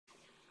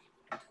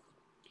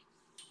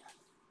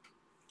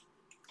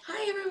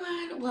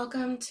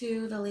welcome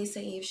to the Lisa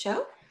Eve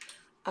Show.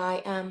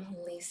 I am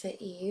Lisa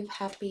Eve.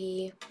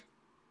 Happy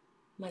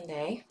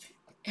Monday,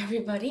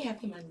 everybody.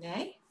 Happy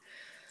Monday.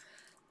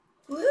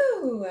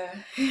 Woo!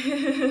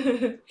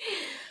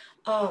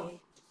 um,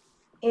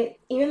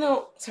 even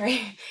though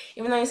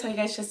I saw you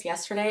guys just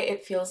yesterday,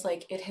 it feels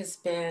like it's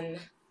been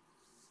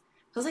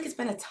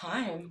a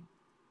time.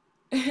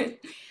 I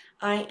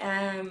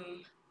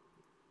am,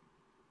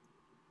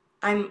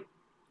 I'm,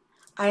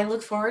 I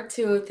look forward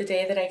to the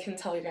day that I can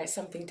tell you guys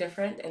something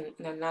different, and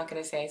I'm not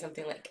gonna say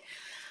something like,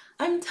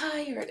 I'm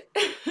tired.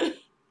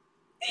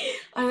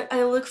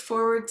 I look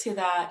forward to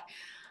that.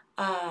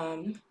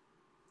 Um,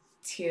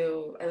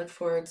 I look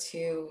forward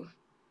to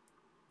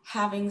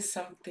having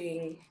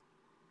something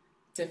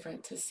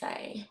different to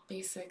say.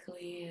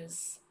 Basically,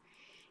 is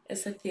a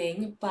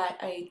thing. But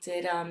I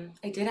did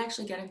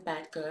actually get in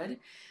bed good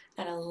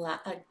at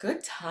a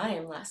good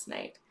time last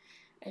night.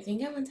 I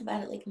think I went to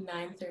bed at like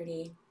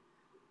 9:30,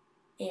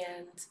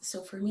 and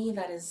so for me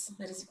that is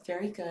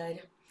very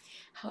good.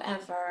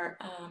 However,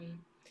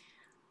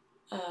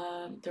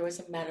 there was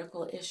a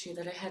medical issue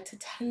that I had to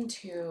tend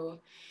to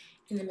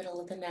in the middle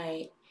of the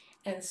night.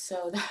 And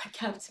so that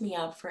kept me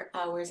up for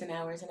hours and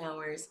hours and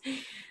hours,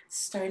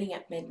 starting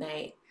at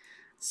midnight.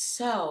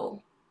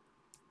 So,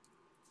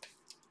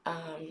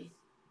 um,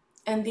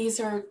 and these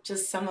are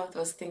just some of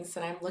those things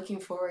that I'm looking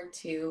forward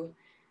to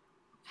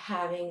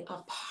having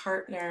a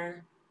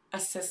partner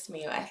assist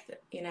me with.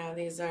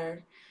 These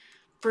are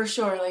for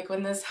sure, like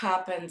when this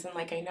happens, and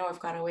like I know I've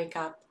got to wake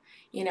up,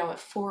 at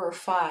 4 or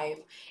 5,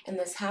 and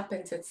this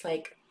happens, it's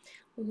like,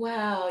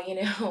 wow,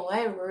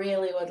 I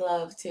really would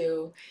love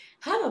to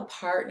have a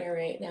partner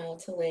right now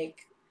to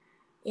like,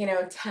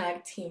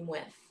 tag team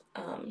with.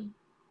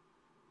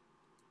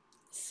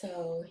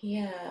 So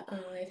yeah,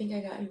 I think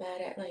I got in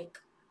bed at like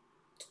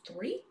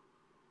 3.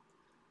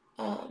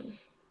 Um,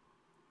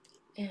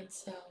 and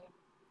so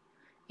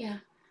yeah,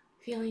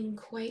 feeling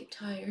quite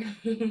tired.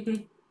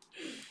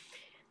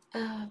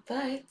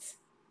 But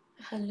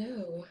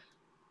hello,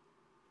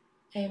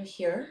 I am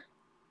here.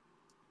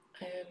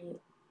 I am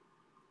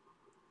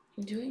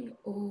I'm doing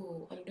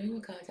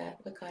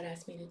what God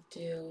asked me to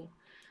do.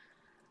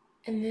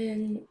 And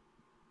then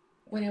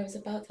when I was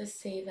about to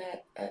say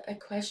that, a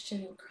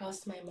question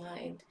crossed my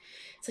mind.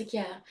 It's like,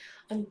 yeah,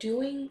 I'm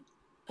doing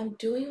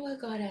what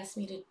God asked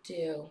me to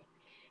do.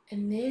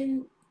 And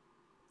then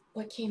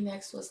what came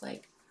next was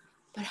like,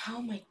 but how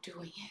am I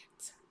doing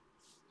it?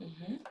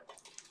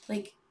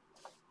 Like,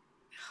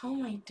 how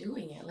am I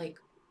doing it? Like,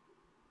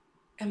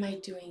 am I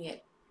doing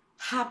it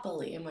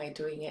happily? Am I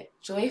doing it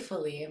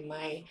joyfully? Am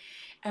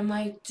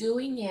I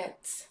doing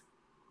it,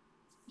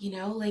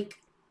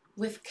 like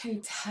with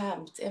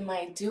contempt? Am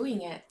I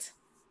doing it?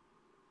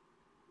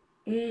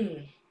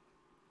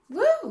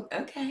 Woo!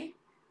 Okay.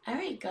 All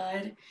right,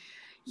 God.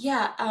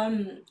 Yeah,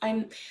 I'm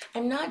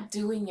not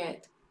doing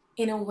it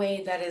in a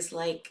way that is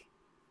like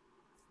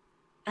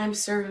I'm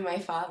serving my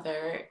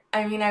Father.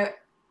 I mean,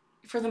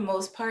 for the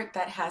most part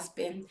that has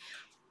been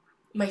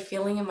my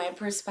feeling and my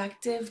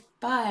perspective,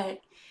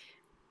 but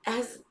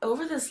as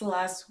over this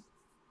last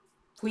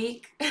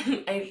week,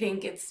 I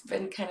think it's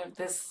been kind of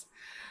this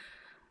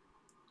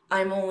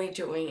I'm only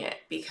doing it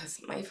because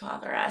my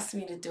Father asked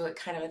me to do it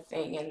kind of a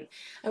thing. And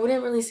I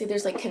wouldn't really say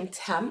there's like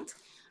contempt,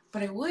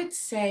 but I would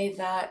say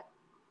that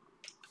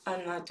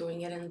I'm not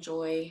doing it in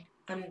joy.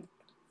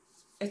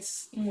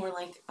 It's more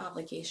like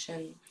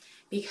obligation,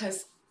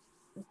 because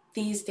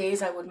these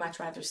days I would much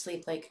rather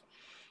sleep. Like,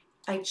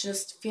 I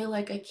just feel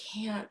like I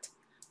can't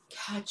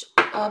catch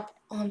up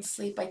on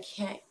sleep. I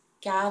can't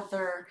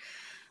gather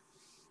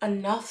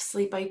enough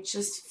sleep. I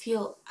just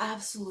feel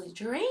absolutely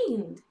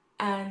drained.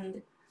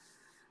 And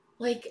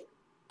like,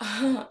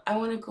 I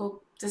want to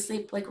go to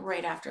sleep like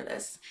right after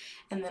this.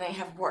 And then I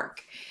have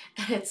work.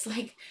 And it's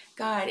like,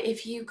 God,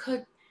 if you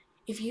could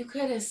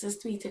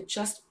assist me to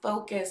just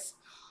focus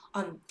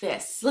on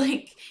this,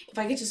 like if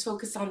I could just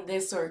focus on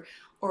this, or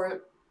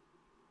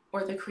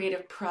the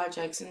creative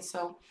projects. And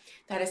so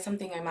that is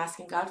something I'm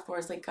asking God for,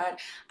 is like, God,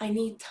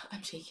 I'm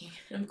shaking,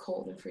 I'm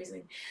cold, I'm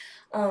freezing.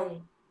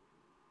 God,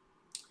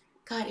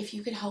 if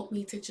you could help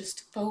me to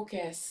just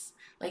focus,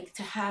 like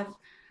to have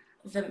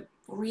the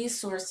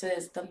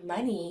resources, the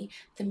money,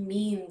 the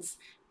means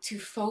to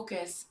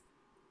focus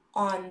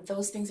on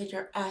those things that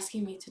you're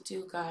asking me to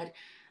do, God,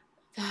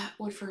 that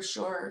would for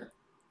sure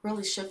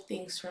really shift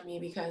things for me,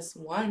 because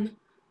one,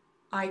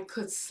 I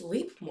could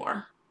sleep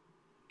more,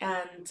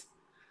 and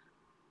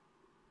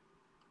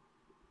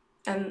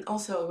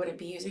also I wouldn't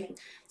be using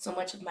so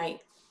much of my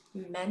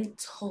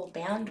mental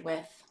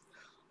bandwidth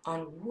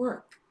on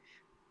work,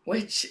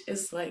 which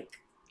is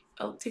like,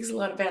 takes a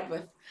lot of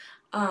bandwidth.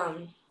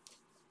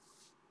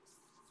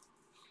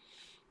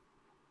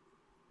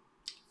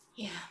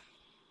 Yeah.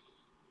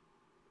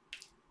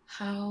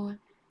 How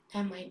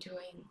am I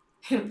doing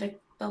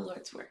the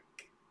Lord's work?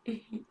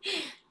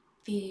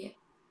 The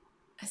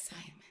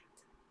assignment.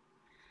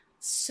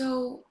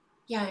 So,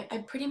 yeah, I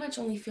pretty much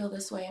only feel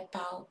this way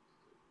about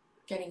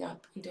getting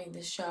up and doing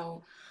this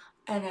show.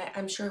 And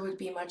I'm sure it would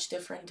be much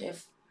different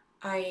if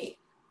I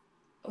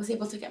I was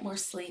able to get more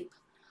sleep.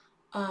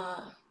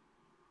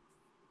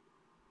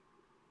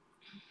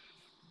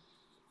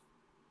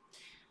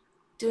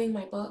 Doing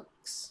my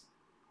books,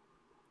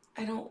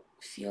 I don't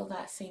feel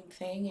that same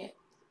thing.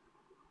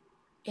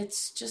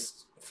 It's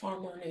just far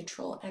more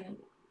neutral, and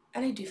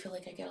I do feel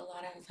like I get a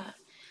lot out of that.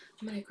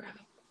 I'm gonna grab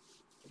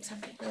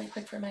something really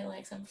quick for my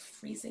legs. I'm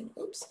freezing.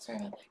 Oops, sorry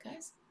about that,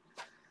 guys.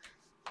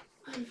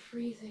 I'm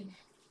freezing.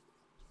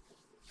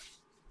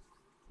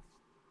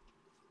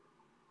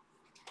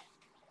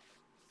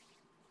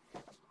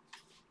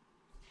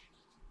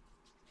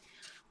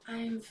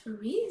 I'm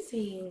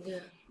freezing.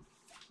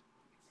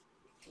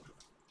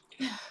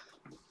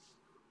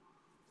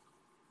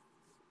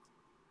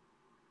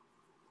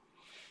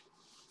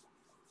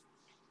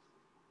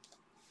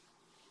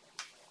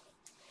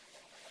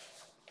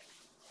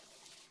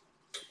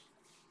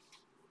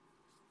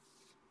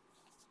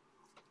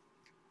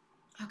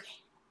 Okay.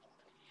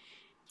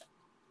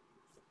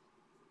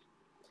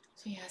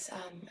 So yes,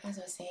 as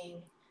I was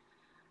saying,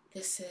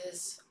 this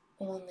is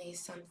only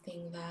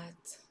something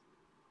that.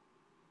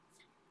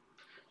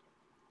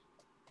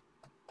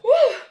 Woo!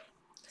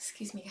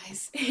 Excuse me,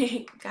 guys.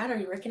 God, are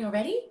you working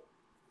already?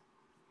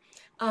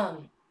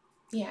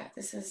 Yeah,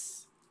 this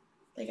is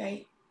like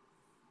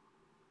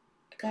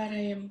God,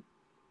 I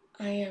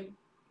am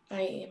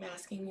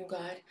asking you,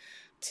 God,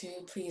 to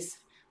please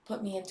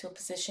put me into a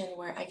position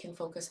where I can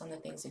focus on the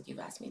things that you've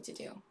asked me to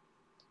do.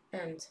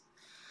 And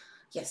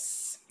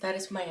yes, that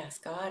is my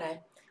ask, God. I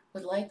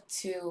would like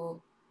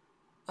to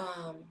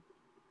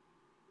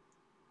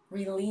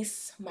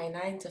release my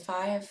 9 to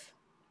 5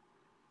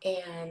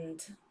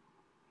 and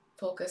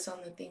focus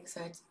on the things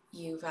that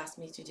you've asked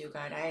me to do,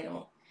 God.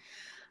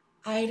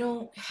 I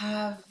don't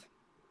have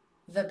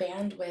the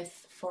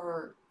bandwidth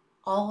for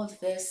all of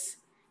this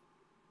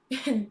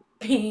and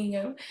being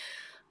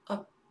a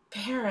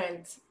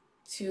parent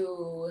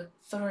to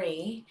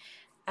 3,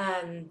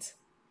 and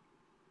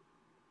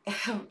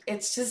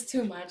it's just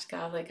too much,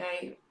 God.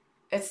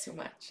 It's too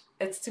much.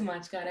 It's too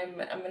much, God.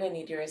 I'm gonna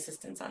need your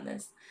assistance on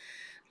this.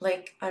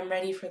 Like, I'm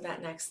ready for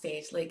that next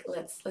stage. Like,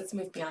 let's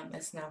move beyond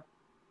this now.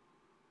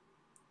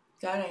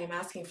 God, I am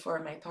asking for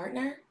my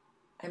partner.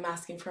 I'm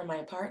asking for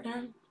my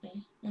partner.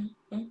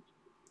 I'm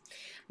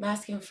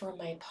asking for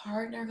my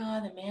partner,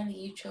 God, the man that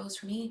you chose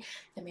for me,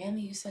 the man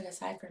that you set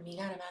aside for me,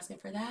 God. I'm asking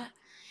for that.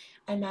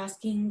 I'm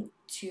asking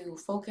to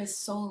focus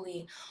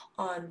solely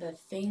on the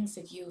things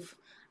that you've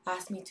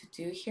asked me to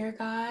do here,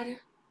 God.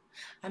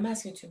 I'm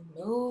asking to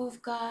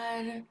move,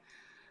 God.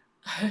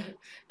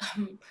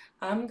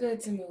 I'm good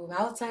to move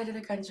outside of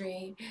the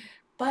country,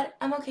 but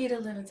I'm okay to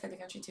live inside the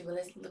country too.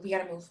 But we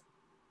gotta move.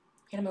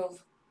 We gotta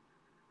move.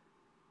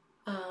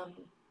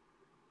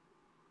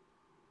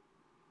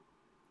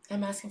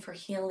 I'm asking for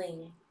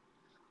healing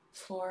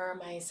for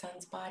my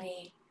son's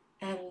body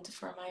and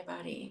for my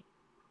body.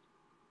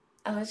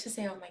 Let's just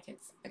say all my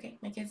kids. Okay,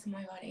 my kids and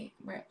my body.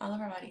 We're all of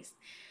our bodies.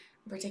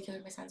 In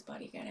particular, my son's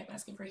body. Again, I'm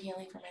asking for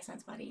healing for my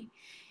son's body.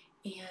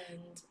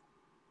 And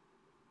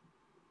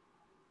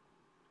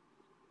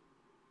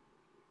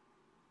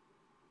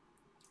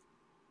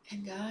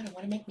God, I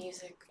want to make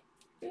music.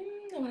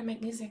 I want to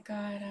make music,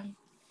 God.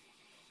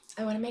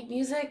 I want to make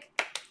music,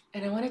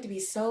 and I want it to be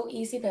so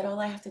easy that all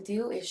I have to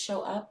do is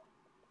show up.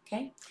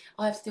 Okay,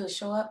 all I have to do is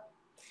show up,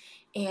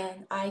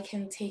 and I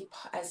can take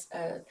as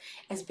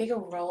big a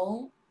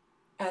role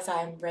as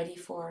I'm ready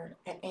for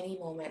at any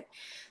moment.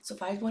 So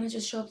if I want to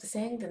just show up to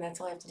sing, then that's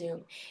all I have to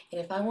do.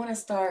 And if I want to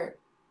start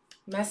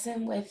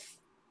messing with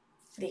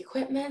the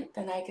equipment,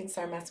 then I can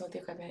start messing with the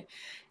equipment.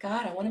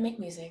 God, I want to make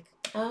music.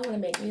 I want to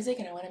make music,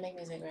 and I want to make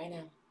music right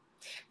now.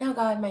 Now,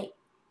 God might,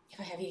 if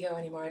I have ego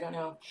anymore, I don't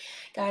know.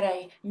 God,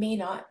 I may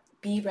not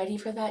be ready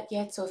for that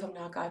yet. So if I'm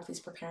not, God, please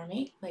prepare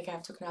me. Like, I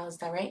have to acknowledge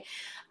that, right?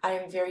 I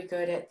am very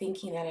good at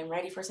thinking that I'm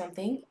ready for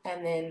something,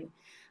 and then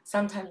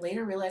sometime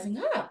later realizing,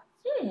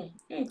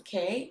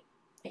 okay,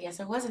 I guess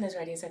I wasn't as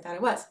ready as I thought I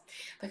was.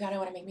 But God, I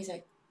want to make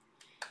music.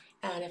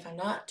 And if I'm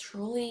not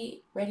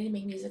truly ready to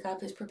make music, God,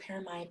 please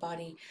prepare my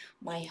body,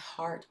 my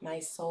heart, my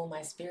soul,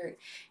 my spirit.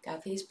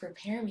 God, please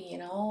prepare me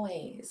in all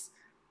ways.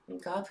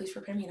 God, please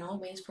prepare me in all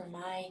ways for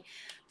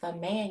the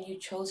man you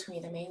chose for me,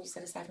 the man you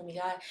set aside for me.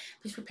 God,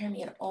 please prepare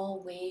me in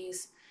all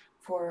ways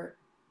for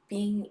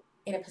being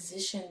in a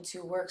position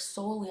to work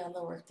solely on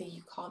the work that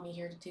you called me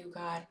here to do,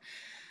 God.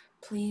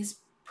 Please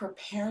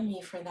prepare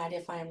me for that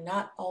if I am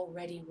not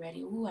already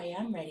ready. Ooh, I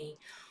am ready.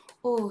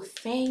 Oh,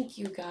 thank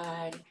you,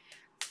 God.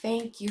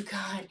 Thank you,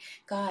 God.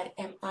 God,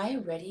 am I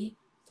ready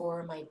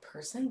for my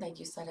person that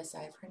you set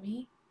aside for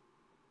me?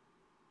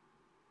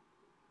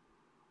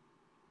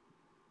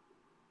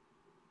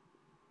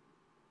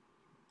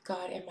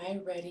 God, am I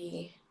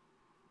ready?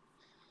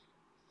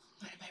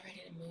 God, am I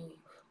ready to move?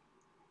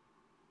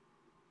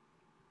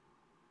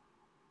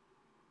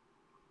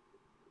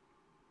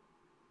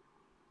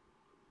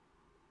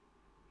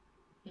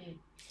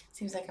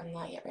 Seems like I'm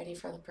not yet ready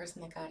for the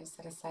person that God has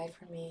set aside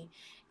for me.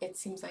 It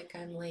seems like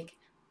I'm like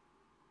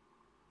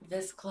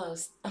this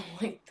close. I'm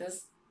like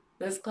this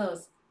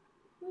close.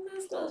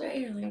 This close right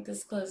here, like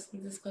this close,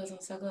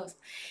 I'm so close.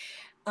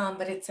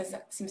 But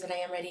seems that I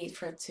am ready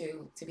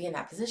to be in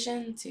that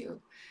position,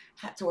 to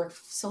have to work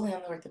solely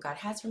on the work that God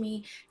has for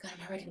me. God, am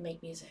I ready to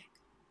make music?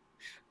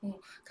 Oh,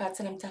 God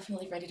said I'm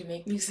definitely ready to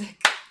make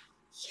music.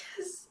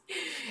 Yes.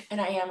 And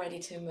I am ready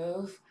to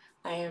move.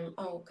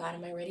 Oh God,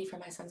 am I ready for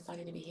my son's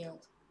body to be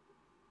healed?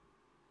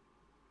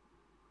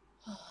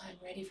 Oh, I'm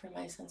ready for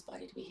my son's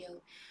body to be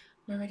healed.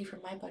 Am I ready for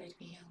my body to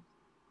be healed?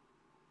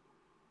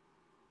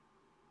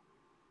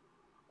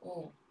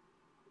 Oh,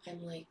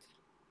 I'm like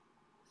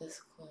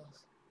this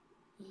close.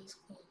 This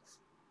close.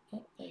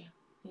 Oh, there.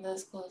 I'm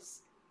this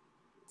close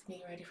to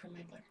being ready for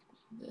my body.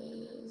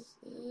 This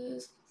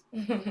close.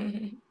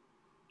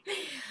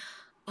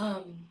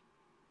 um,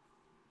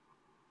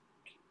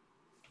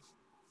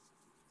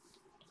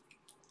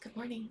 Good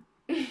morning.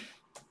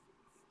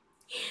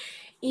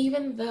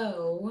 Even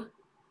though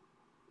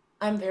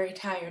I'm very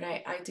tired,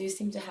 I do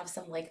seem to have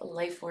some like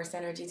life force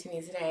energy to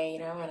me today,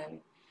 and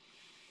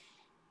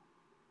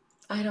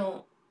I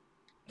don't,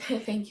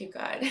 thank you,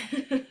 God.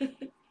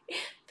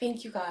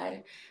 Thank you,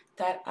 God,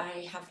 that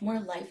I have more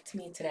life to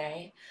me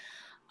today.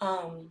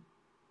 Um,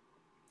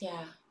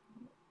 yeah,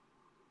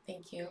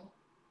 thank you.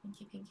 Thank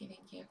you, thank you,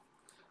 thank you.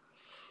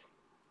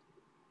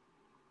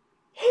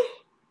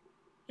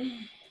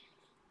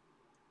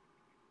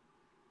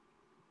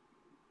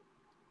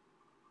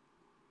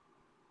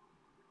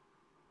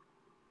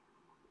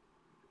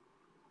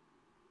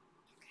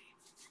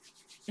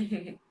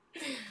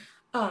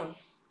 um,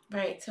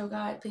 right, so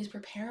God, please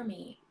prepare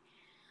me.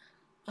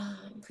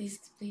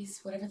 Please,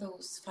 whatever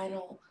those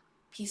final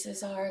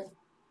pieces are,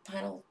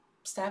 final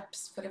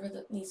steps, whatever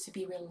that needs to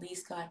be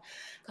released, God,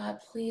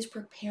 please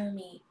prepare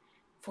me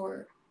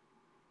for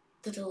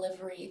the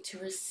delivery to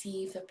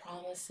receive the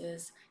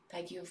promises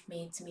that you've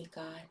made to me,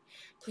 God.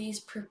 Please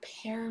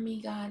prepare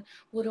me, God.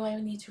 What do I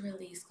need to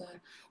release,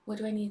 God? What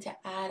do I need to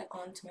add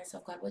on to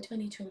myself, God? What do I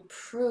need to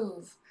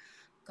improve,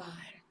 God?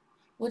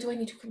 What do I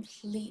need to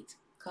complete,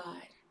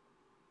 God?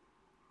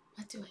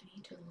 What do I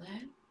need to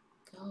let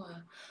go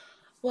of?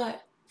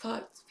 What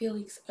thoughts,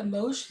 feelings,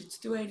 emotions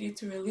do I need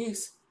to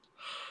release?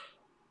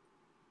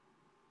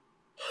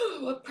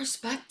 What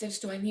perspectives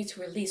do I need to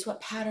release?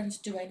 What patterns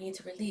do I need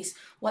to release?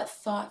 What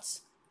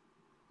thoughts,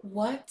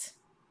 what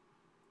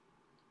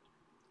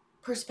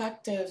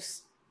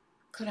perspectives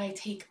could I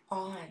take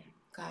on,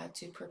 God,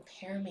 to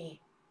prepare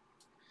me?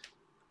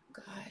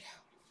 God.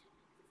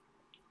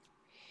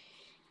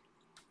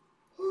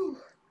 Whew.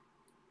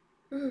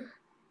 Whew.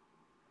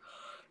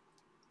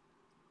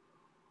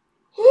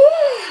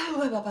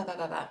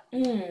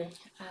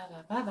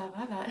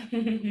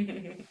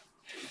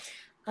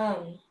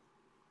 um,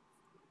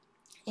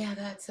 yeah,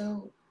 God,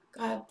 so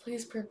God,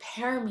 please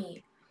prepare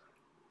me,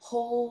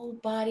 whole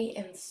body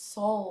and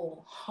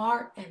soul,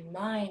 heart and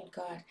mind,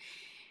 God,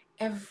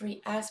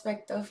 every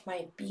aspect of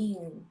my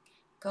being,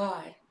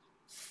 God,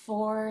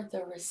 for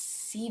the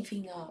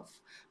receiving of,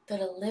 the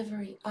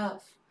delivery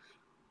of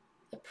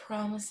the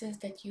promises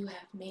that you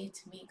have made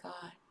to me,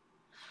 God.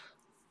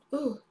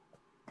 Ooh.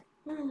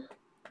 Ooh.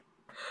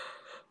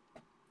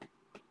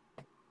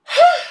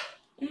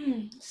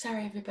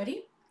 Sorry,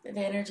 everybody. The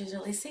energy is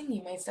releasing.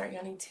 You might start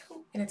yawning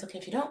too, and it's okay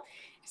if you don't.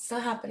 It's still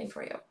happening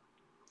for you.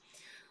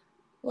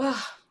 Wow.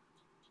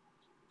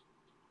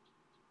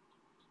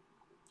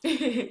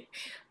 That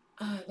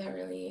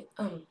really,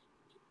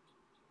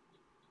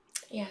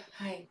 yeah,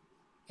 hi.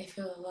 I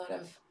feel a lot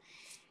of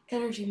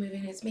energy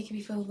moving. It's making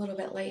me feel a little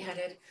bit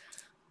lightheaded.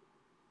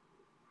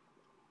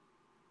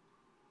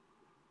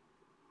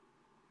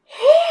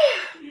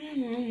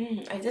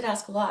 I did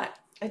ask a lot.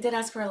 I did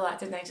ask for a lot,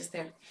 didn't I, just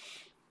there?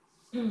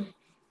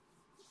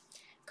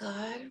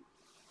 God,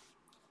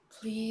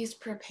 please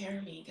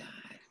prepare me,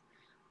 God.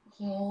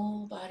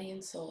 Whole body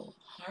and soul,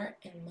 heart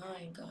and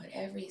mind, God.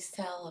 Every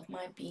cell of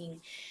my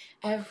being,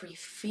 every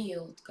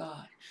field,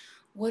 God.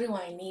 What do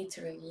I need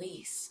to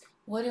release?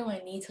 What do I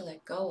need to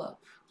let go of?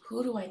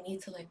 Who do I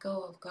need to let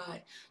go of,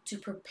 God, to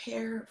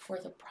prepare for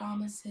the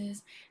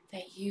promises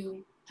that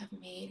you have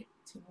made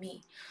to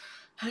me?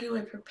 How do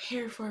I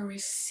prepare for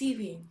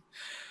receiving,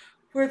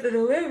 for the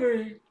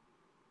delivery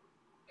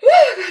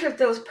of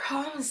those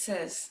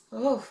promises?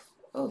 Oh,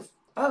 oh,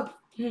 oh.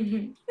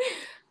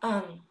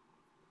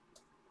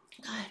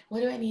 God,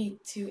 what do I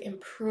need to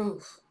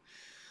improve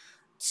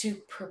to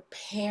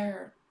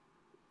prepare?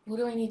 What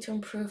do I need to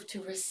improve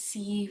to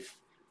receive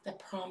the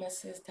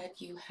promises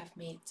that you have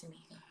made to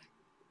me, God?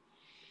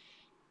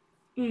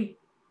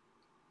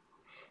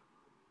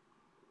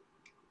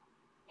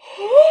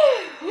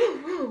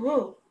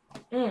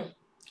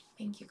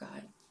 Thank you,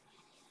 God.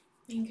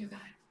 Thank you, God.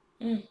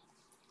 God,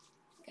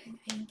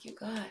 thank you,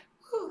 God.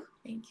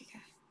 Thank you,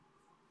 God.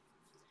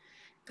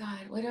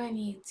 God, what do I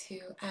need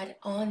to add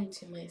on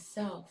to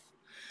myself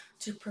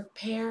to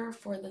prepare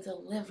for the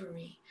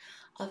delivery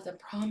of the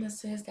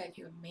promises that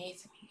you have made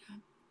to me,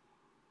 God?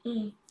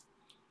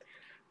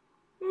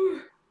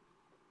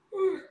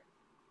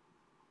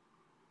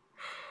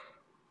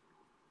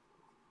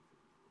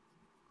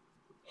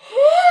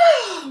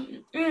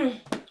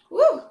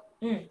 Woo.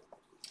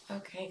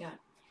 Okay, God.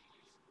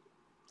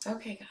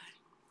 Okay, God.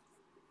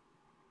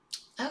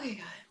 Okay,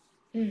 God.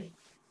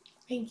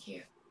 Thank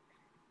you.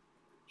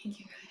 Thank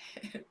you,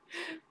 God.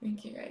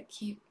 Thank you, God.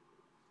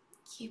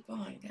 Keep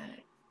on,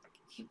 God.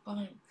 Keep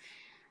on.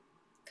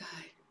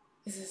 God,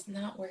 this is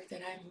not work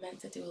that I'm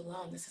meant to do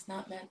alone. This is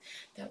not meant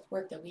that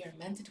work that we are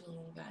meant to do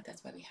alone, God.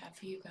 That's why we have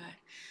for you, God.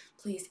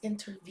 Please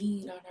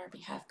intervene on our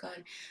behalf,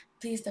 God.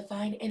 Please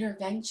divine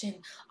intervention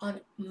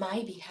on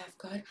my behalf,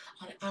 God.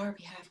 On our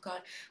behalf,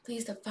 God.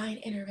 Please divine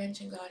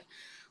intervention, God,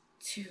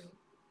 to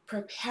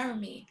prepare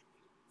me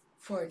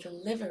for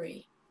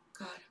delivery,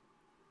 God.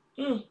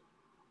 Mm.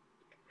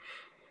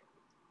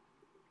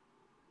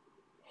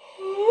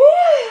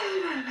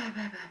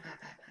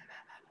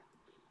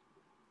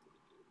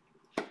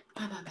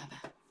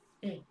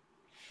 Mm.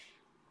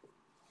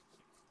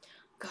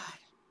 God.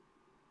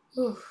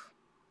 Oof.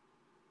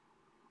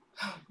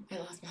 Oh, I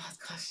lost my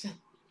last question.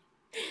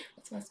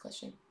 What's my last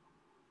question?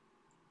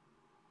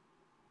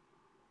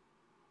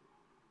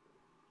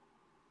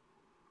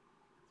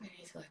 I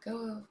need to let go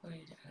of. What I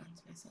need to add on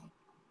to myself.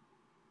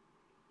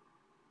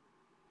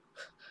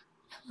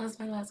 I lost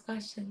my last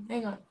question.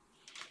 Hang on.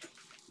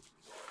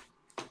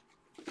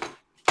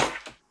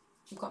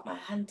 I've got my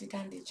handy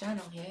dandy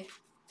journal here.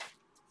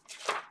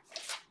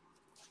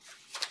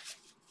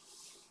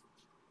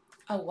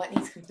 Oh, what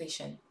needs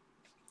completion?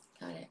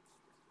 Got it.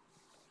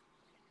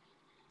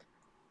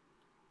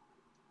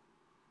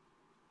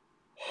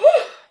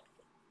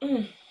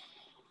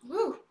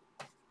 Woo.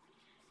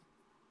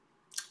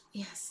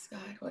 Yes,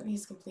 God, what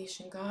needs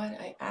completion? God,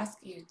 I ask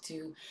you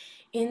to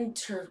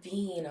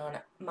intervene on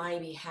my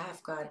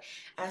behalf, God.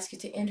 I ask you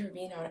to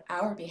intervene on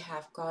our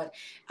behalf, God.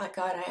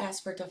 God, I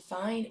ask for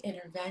divine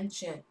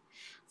intervention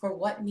for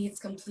what needs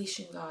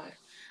completion, God.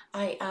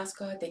 I ask,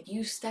 God, that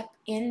you step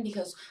in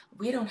because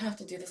we don't have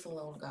to do this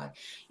alone, God.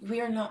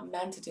 We are not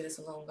meant to do this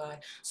alone, God.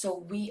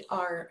 So we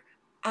are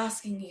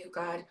asking you,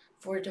 God,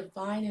 for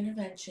divine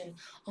intervention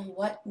on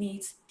what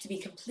needs to be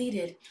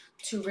completed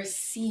to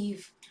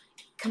receive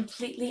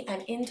completely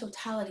and in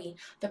totality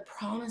the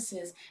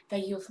promises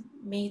that you've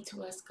made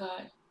to us,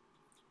 God.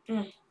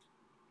 Mm.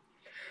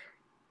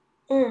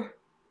 Mm.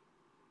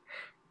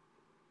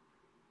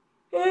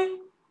 Mm.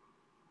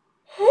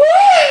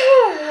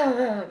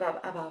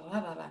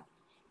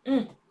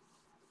 Mm.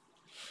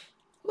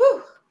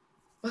 Woo.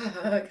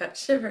 I got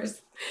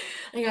shivers.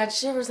 I got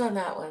shivers on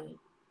that one.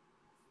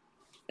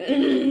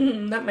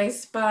 Not my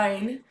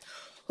spine.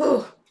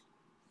 Whew.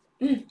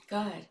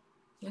 God,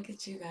 look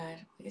at you,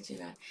 God. Look at you,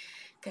 God.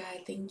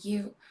 God, thank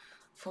you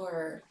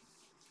for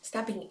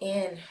stepping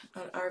in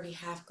on our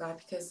behalf, God,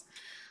 because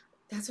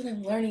that's what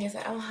I'm learning is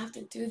that I don't have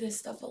to do this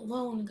stuff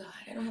alone, God.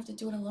 I don't have to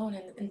do it alone.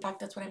 And in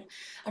fact, that's what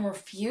I'm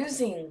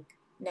refusing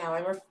now.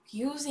 I'm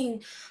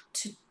refusing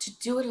to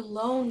do it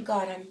alone,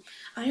 God.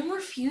 I'm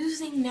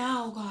refusing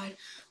now, God,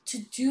 to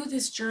do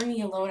this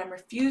journey alone. I'm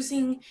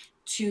refusing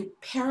to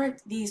parent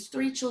these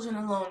 3 children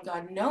alone,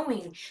 God,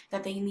 knowing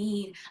that they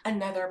need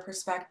another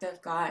perspective,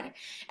 God.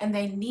 And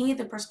they need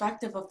the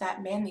perspective of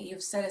that man that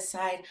you've set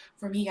aside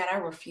for me, God. I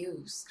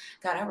refuse.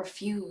 God, I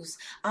refuse.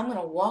 I'm going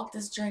to walk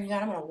this journey,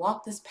 God. I'm going to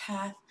walk this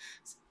path.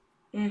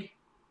 Mm,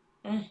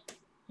 mm,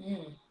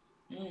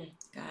 mm,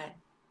 God,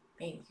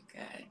 thank you,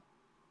 God.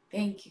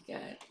 Thank you,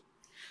 God.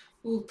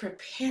 Ooh,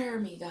 prepare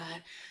me,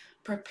 God.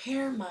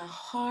 Prepare my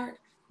heart,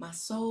 my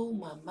soul,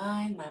 my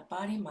mind, my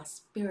body, my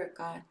spirit,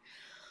 God,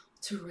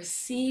 to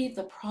receive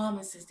the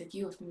promises that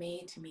you have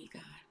made to me,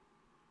 God.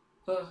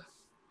 Ugh.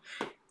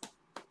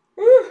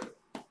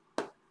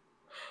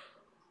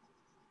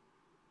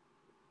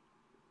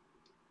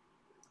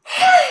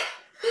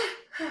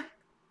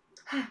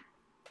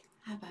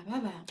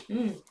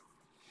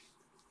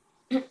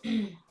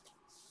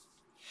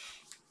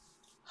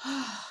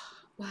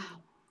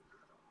 Wow.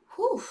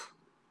 Whew.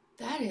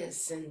 That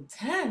is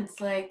intense.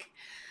 Like,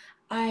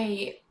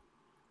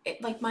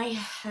 like my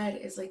head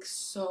is like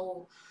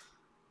so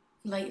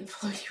light and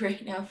floaty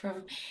right now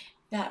from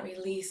that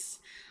release.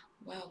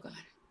 Wow, God,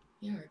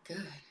 you are good.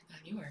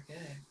 God, you are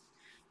good.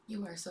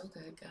 You are so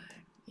good,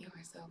 God. You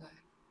are so good.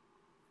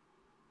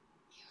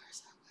 You are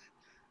so good.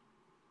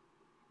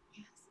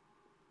 Yes.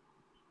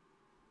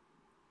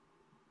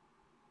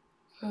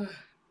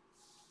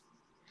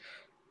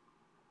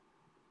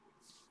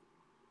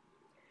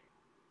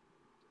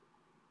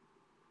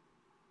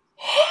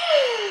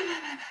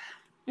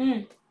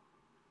 Mm.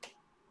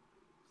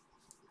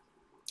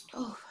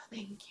 Oh,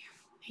 thank you.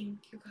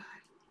 Thank you,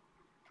 God.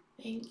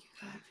 Thank you,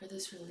 God, for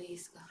this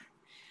release, God.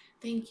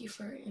 Thank you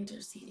for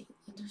interceding.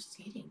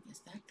 Interceding, is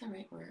that the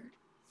right word?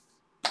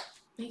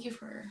 Thank you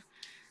for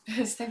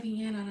stepping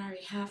in on our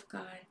behalf,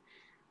 God.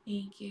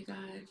 Thank you,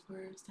 God,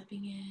 for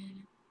stepping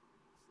in.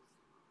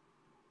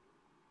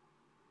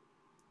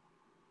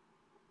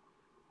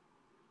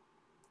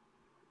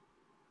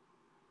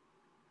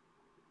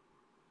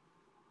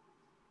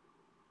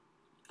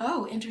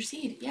 Oh,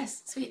 intercede.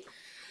 Yes, sweet.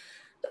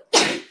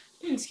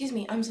 Excuse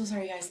me. I'm so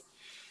sorry, guys.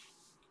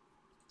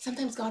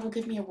 Sometimes God will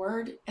give me a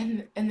word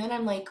and then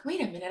I'm like,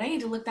 wait a minute, I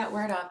need to look that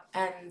word up.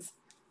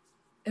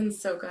 And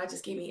so God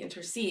just gave me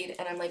intercede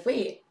and I'm like,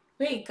 wait,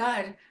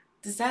 God,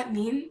 does that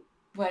mean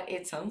What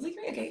it sounds like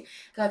me? Okay.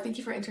 God, thank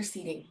you for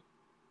interceding.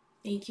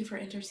 Thank you for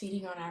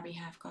interceding on our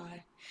behalf,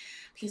 God.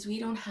 Because we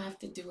don't have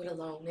to do it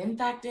alone. In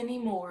fact,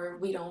 anymore,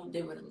 we don't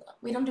do it alone.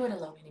 We don't do it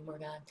alone anymore,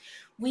 God.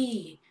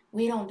 We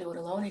don't do it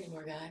alone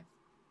anymore, God.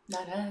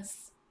 Not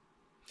us.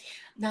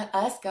 Not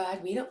us,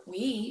 God. We don't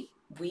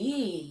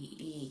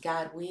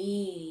God,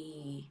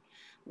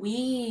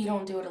 we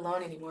don't do it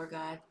alone anymore,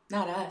 God.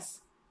 Not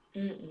us.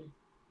 Mm-mm.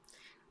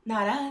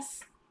 Not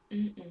us.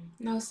 Mm-mm.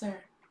 No,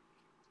 sir.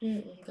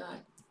 Mm-mm,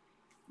 God.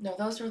 No,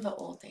 those were the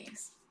old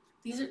days.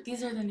 These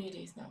are the new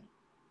days now.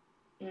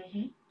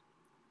 Mm-hmm.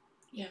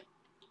 Yeah.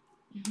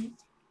 Mm-hmm.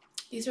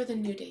 These are the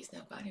new days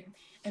now, God,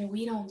 and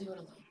we don't do it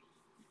alone.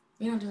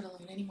 We don't do it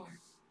alone anymore.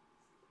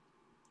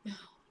 No.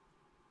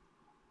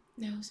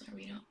 No, sir,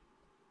 we don't.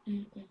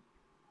 Mm-mm.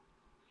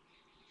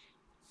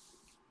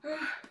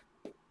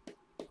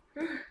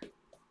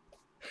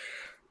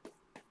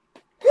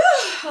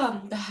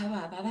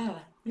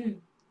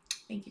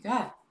 Thank you,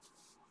 God.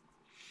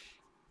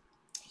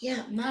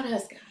 Yeah, not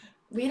us, God.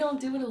 We don't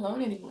do it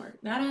alone anymore.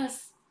 Not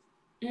us.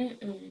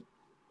 Mm-mm.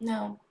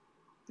 No.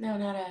 No,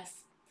 not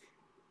us.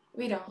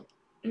 We don't.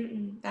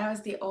 Mm-mm. That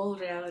was the old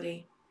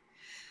reality.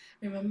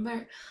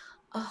 Remember?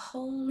 A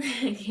whole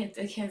I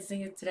can't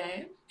sing it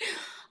today.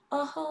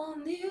 A whole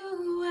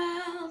new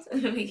world.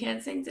 We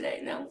can't sing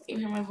today. No, you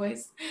hear my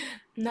voice?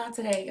 Not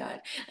today,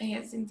 God. I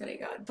can't sing today,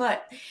 God.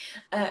 But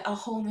a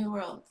whole new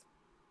world.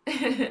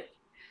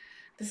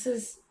 This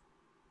is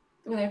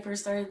when I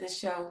first started this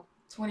show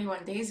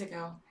 21 days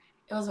ago.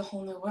 It was a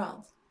whole new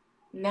world.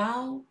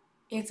 Now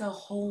it's a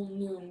whole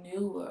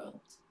new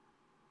world.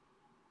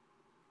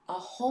 A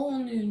whole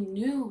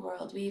new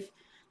world.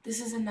 This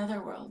is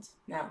another world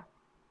now.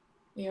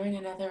 We are in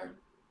another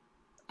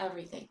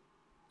everything.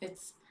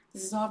 This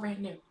is all brand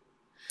new.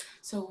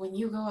 So when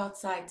you go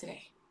outside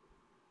today,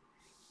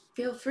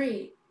 feel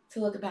free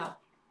to look about.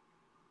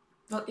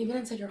 Well, even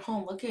inside your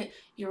home, look at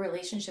your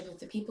relationship with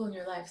the people in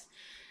your lives.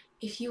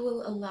 If you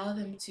will allow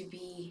them to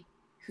be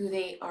who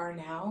they are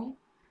now,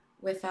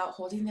 without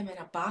holding them in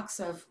a box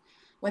of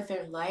what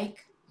they're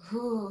like.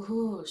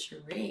 Ooh,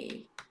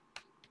 Cherie.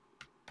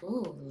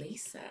 Ooh,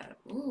 Lisa.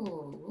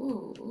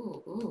 Ooh.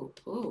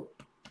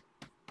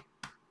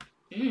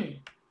 Mm.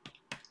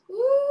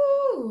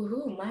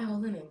 Ooh, my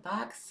holding in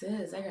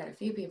boxes. I got a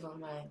few people in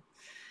mind.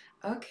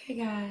 Okay,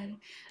 God.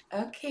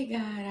 Okay,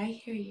 God. I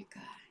hear you,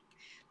 God.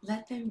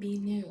 Let them be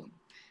new.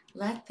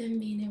 Let them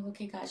be new.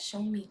 Okay, God,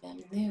 show me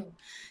them new.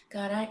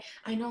 God,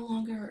 I no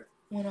longer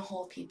want to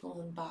hold people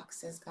in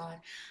boxes,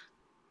 God.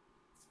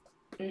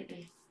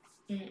 Mm-mm.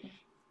 Mm-mm.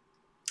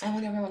 I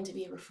want everyone to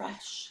be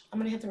refreshed. I'm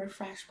going to hit the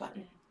refresh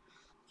button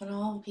on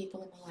all the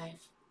people in my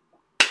life.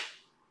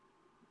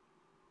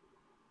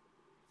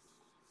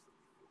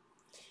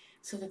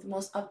 So that the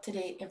most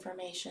up-to-date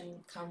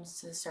information comes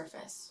to the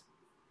surface.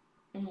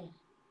 Mm.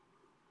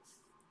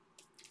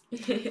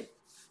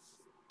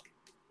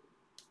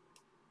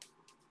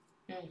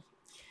 Mm.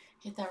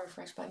 Hit that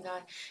refresh button,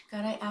 God.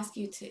 God, I ask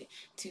you to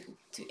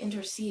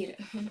intercede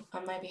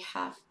on my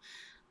behalf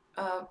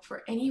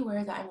for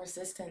anywhere that I'm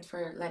resistant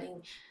for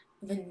letting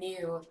the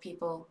new of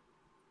people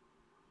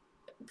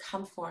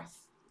come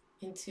forth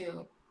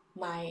into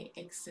my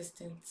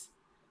existence.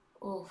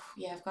 Oh,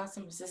 yeah, I've got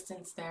some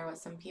resistance there with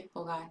some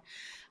people, God.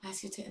 I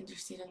ask you to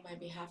intercede on my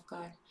behalf,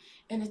 God.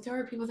 And if there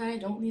are people that I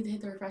don't need to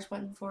hit the refresh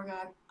button for,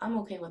 God, I'm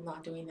okay with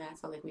not doing that.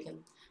 So, like, we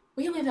can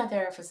leave that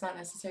there if it's not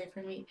necessary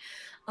for me.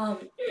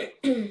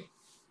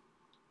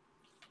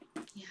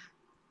 Yeah.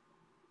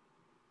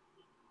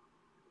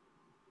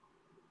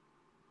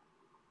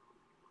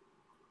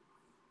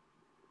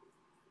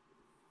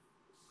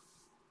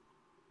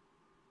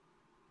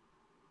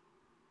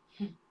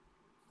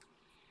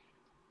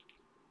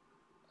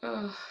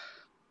 Oh.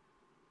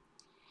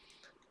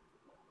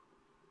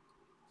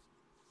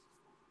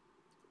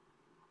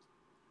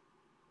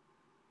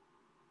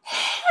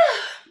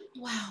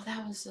 Wow,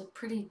 that was a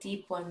pretty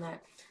deep one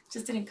that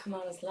just didn't come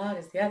out as loud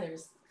as the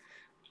others.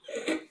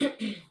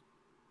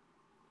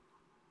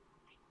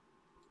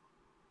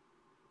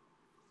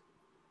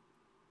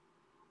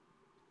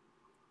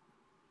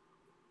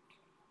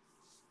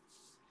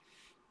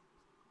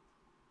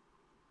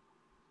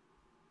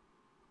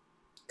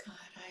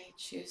 God, I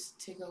choose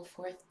to go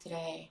forth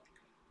today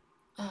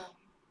um,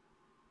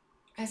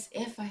 as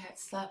if I had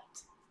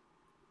slept.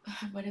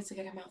 What is a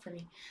good amount for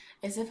me?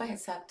 As if I had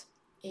slept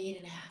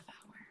 8.5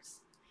 hours.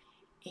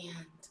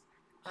 And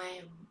I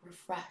am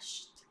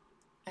refreshed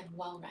and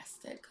well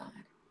rested,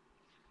 God.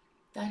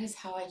 That is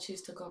how I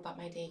choose to go about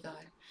my day,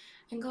 God.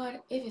 And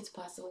God, if it's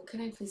possible, can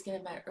I please get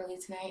in bed early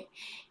tonight?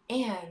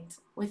 And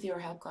with your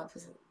help, God,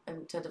 please,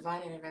 and to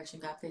divine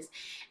intervention, God, please.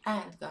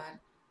 And God,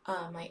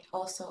 I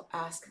also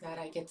ask that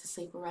I get to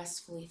sleep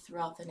restfully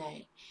throughout the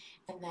night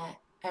and that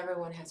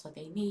everyone has what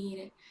they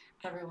need,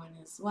 everyone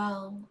is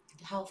well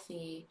and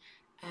healthy,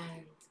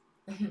 and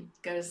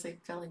go to sleep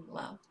feeling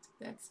loved.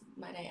 That's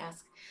what I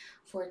ask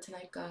for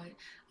tonight, God.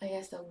 I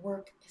ask that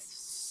work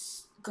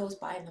goes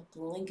by in the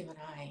blink of an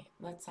eye.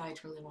 That's how I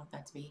truly want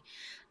that to be.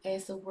 I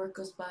ask the work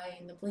goes by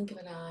in the blink of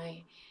an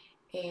eye,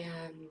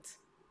 and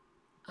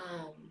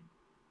Um,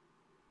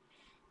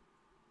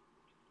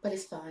 but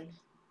it's fun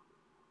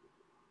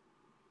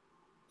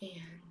and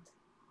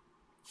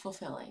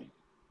fulfilling,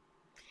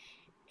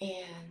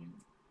 and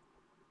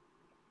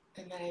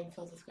that I'm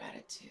filled with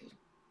gratitude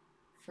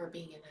for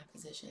being in that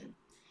position.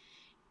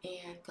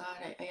 And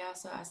God, I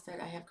also ask that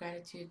I have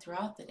gratitude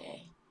throughout the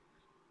day.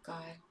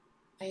 God,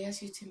 I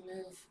ask you to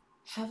move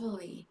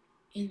heavily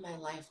in my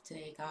life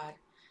today, God.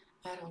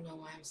 I don't know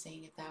why I'm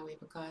saying it that way,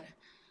 but God,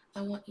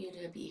 I want you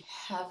to be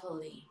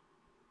heavily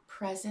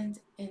present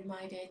in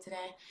my day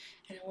today,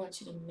 and I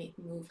want you to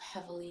move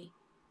heavily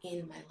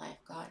in my life,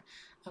 God.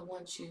 I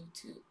want you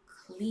to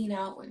clean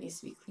out what needs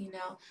to be cleaned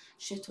out,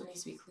 shift what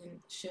needs to be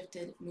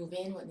shifted, move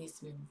in what needs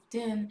to be moved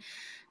in.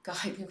 God,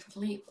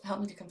 help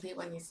me to complete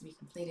what needs to be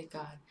completed,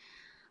 God.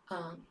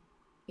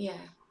 Yeah.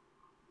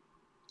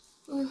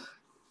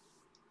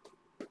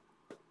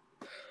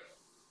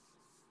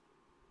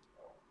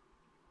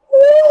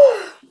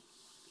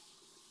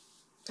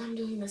 I'm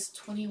doing this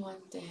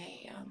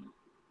 21-day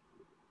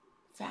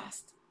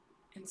fast,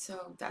 and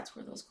so that's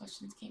where those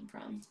questions came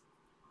from.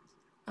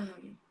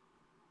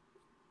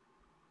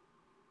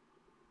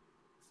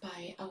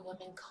 By a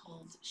woman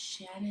called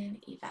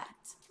Shannon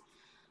Yvette.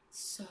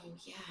 So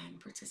yeah, I'm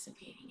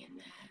participating in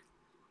that.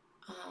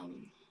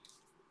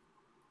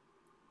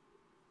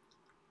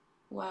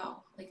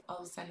 Wow, like all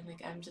of a sudden,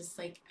 like I'm just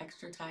like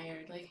extra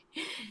tired. Like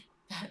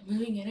that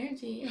moving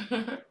energy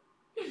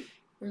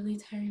really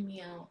tiring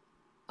me out.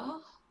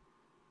 Oh,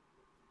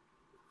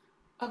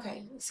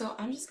 okay. So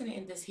I'm just gonna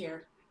end this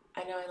here.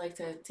 I know I like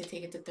to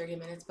take it to 30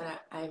 minutes,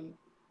 but I'm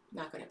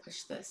not gonna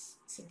push this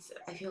since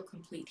I feel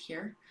complete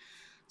here.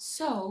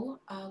 So,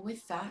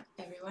 with that,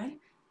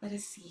 everyone, let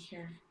us see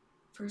here.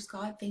 First,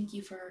 God, thank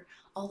you for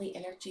all the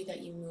energy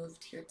that you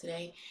moved here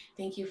today.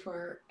 Thank you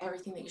for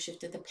everything that you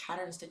shifted, the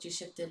patterns that you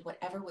shifted,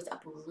 whatever was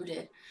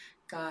uprooted.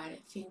 God,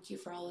 thank you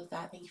for all of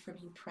that. Thank you for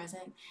being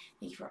present.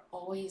 Thank you for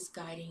always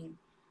guiding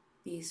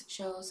these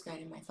shows,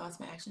 guiding my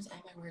thoughts, my actions,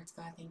 and my words.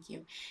 God, thank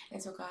you.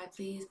 And so, God,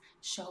 please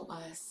show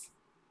us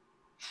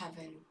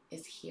heaven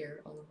is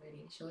here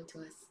already. Show it to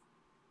us.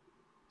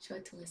 Show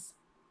it to us.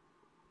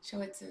 Show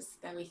it to us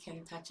that we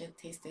can touch it,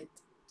 taste it,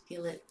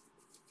 feel it,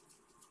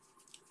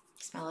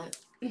 smell it.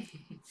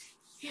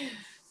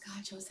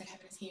 God, show us that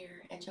heaven is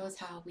here and show us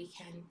how we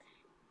can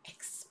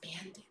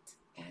expand it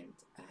and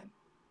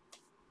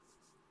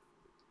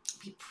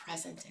be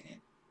present in it.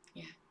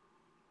 Yeah.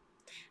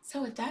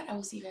 So, with that, I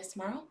will see you guys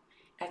tomorrow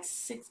at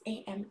 6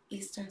 a.m.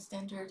 Eastern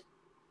Standard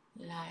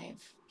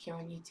live here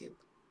on YouTube.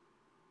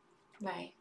 Bye.